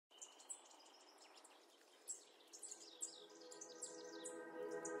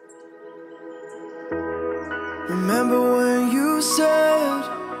Remember when you said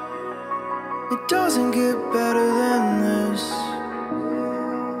it doesn't get better than this?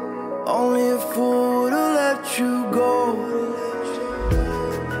 Only a fool would've let you go.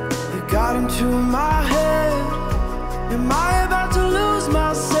 You got into my head. Am I about to lose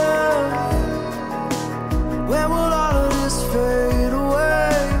myself? When will all of this fade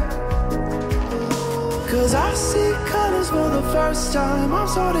away? 'Cause I see colors for the first time. I'm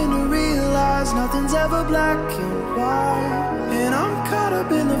starting to realize nothing's ever black and white. And I'm caught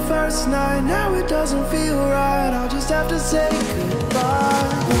up in the first night. Now it doesn't feel right. I'll just have to say goodbye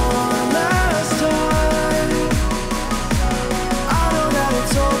one last time. I know that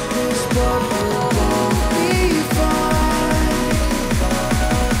it's hopeless, but we'll both be fine.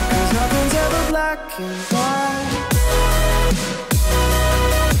 'Cause nothing's ever black and white.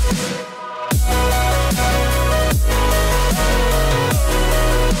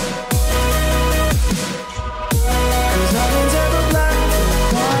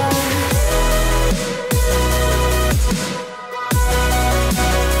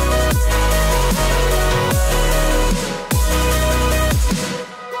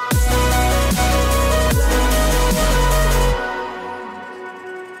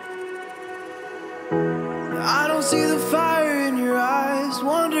 I don't see the fire in your eyes,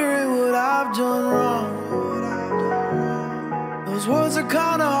 wondering what I've done wrong. Those words are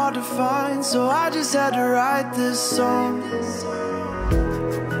kinda hard to find, so I just had to write this song.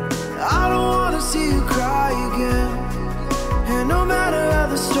 I don't wanna see you cry again, and no matter how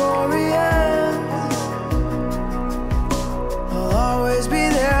the story ends, I'll always be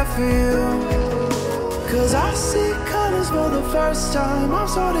there for you. 'Cause I see colors for the first time. I'm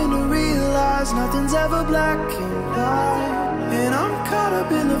starting to realize nothing's ever black and white. And I'm caught up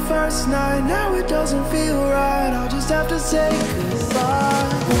in the first night. Now it doesn't feel right. I'll just have to say goodbye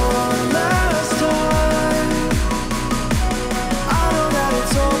one last time. I know that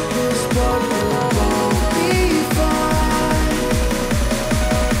it's hopeless, but we'll both be fine.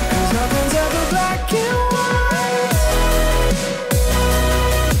 'Cause nothing's ever black and white.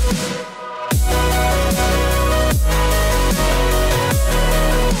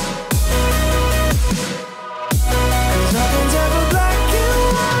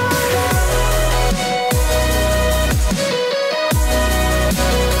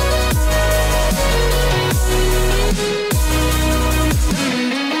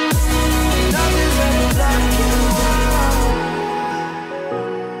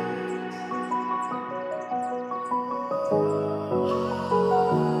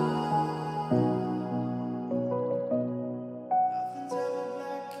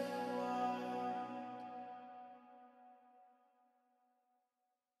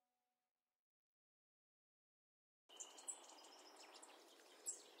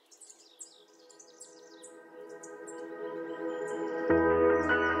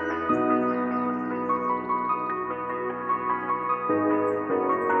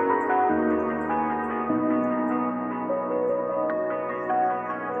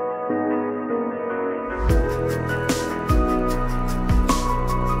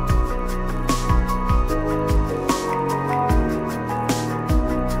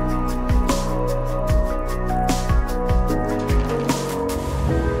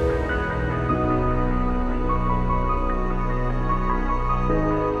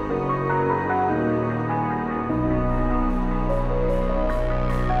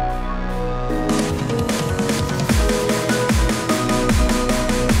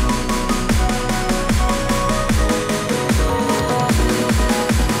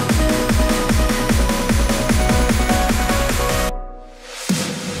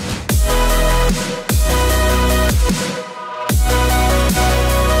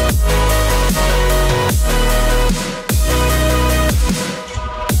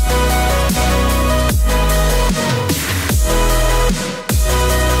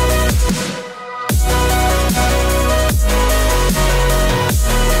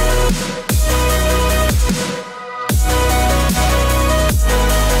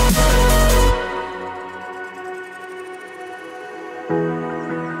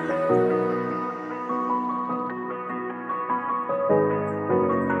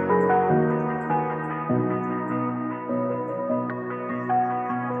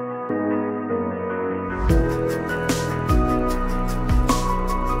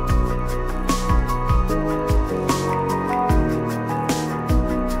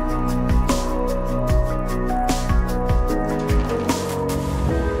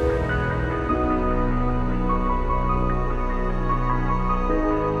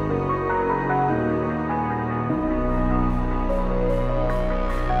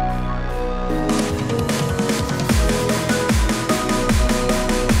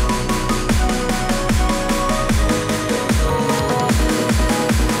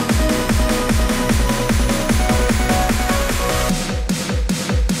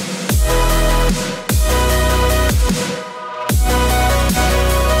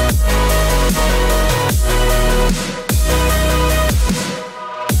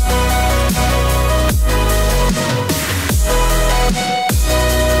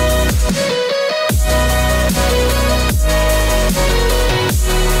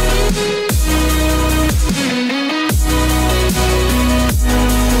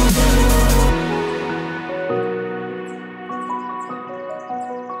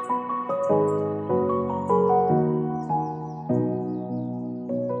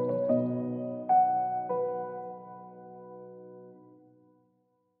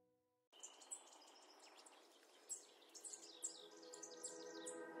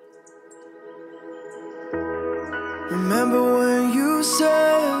 Remember when you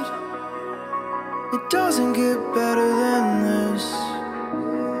said it doesn't get better than this?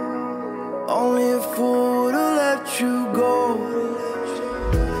 Only a fool would've let you go.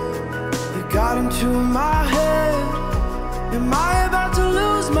 You got into my head. Am I about to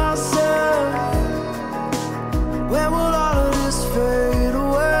lose myself? When will all of this fade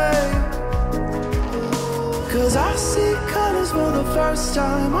away? 'Cause I see colors for the first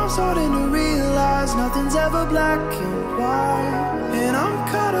time. I'm starting to realize nothing's ever black and white. And I'm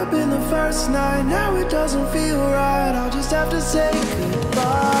caught up in the first night. Now it doesn't feel right. I'll just have to say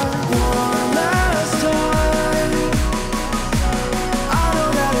goodbye one last time. I know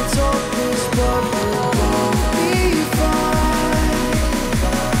that it's hopeless, but we'll both be fine.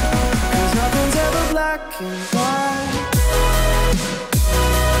 'Cause nothing's ever black and white.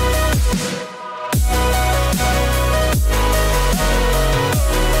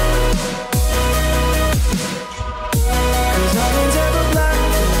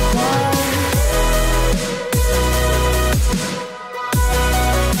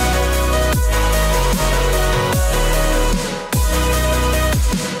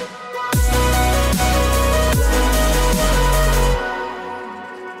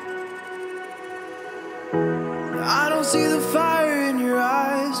 I don't see the fire in your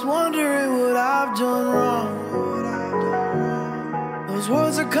eyes, wondering what I've done wrong. Those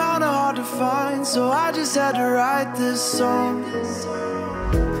words are kinda hard to find, so I just had to write this song.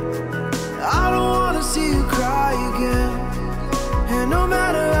 I don't wanna see you cry again, and no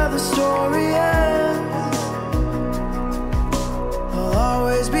matter how the story ends, I'll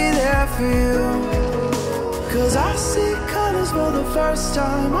always be there for you. 'Cause I see colors for the first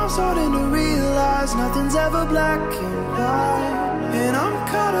time. I'm starting to realize nothing's ever black and white. And I'm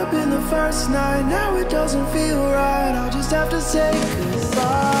caught up in the first night. Now it doesn't feel right. I'll just have to say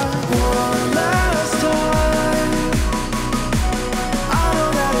goodbye one last time. I know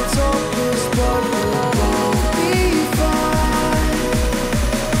that it's hopeless, but we'll both be fine.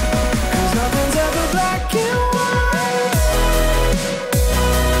 'Cause nothing's ever black and white.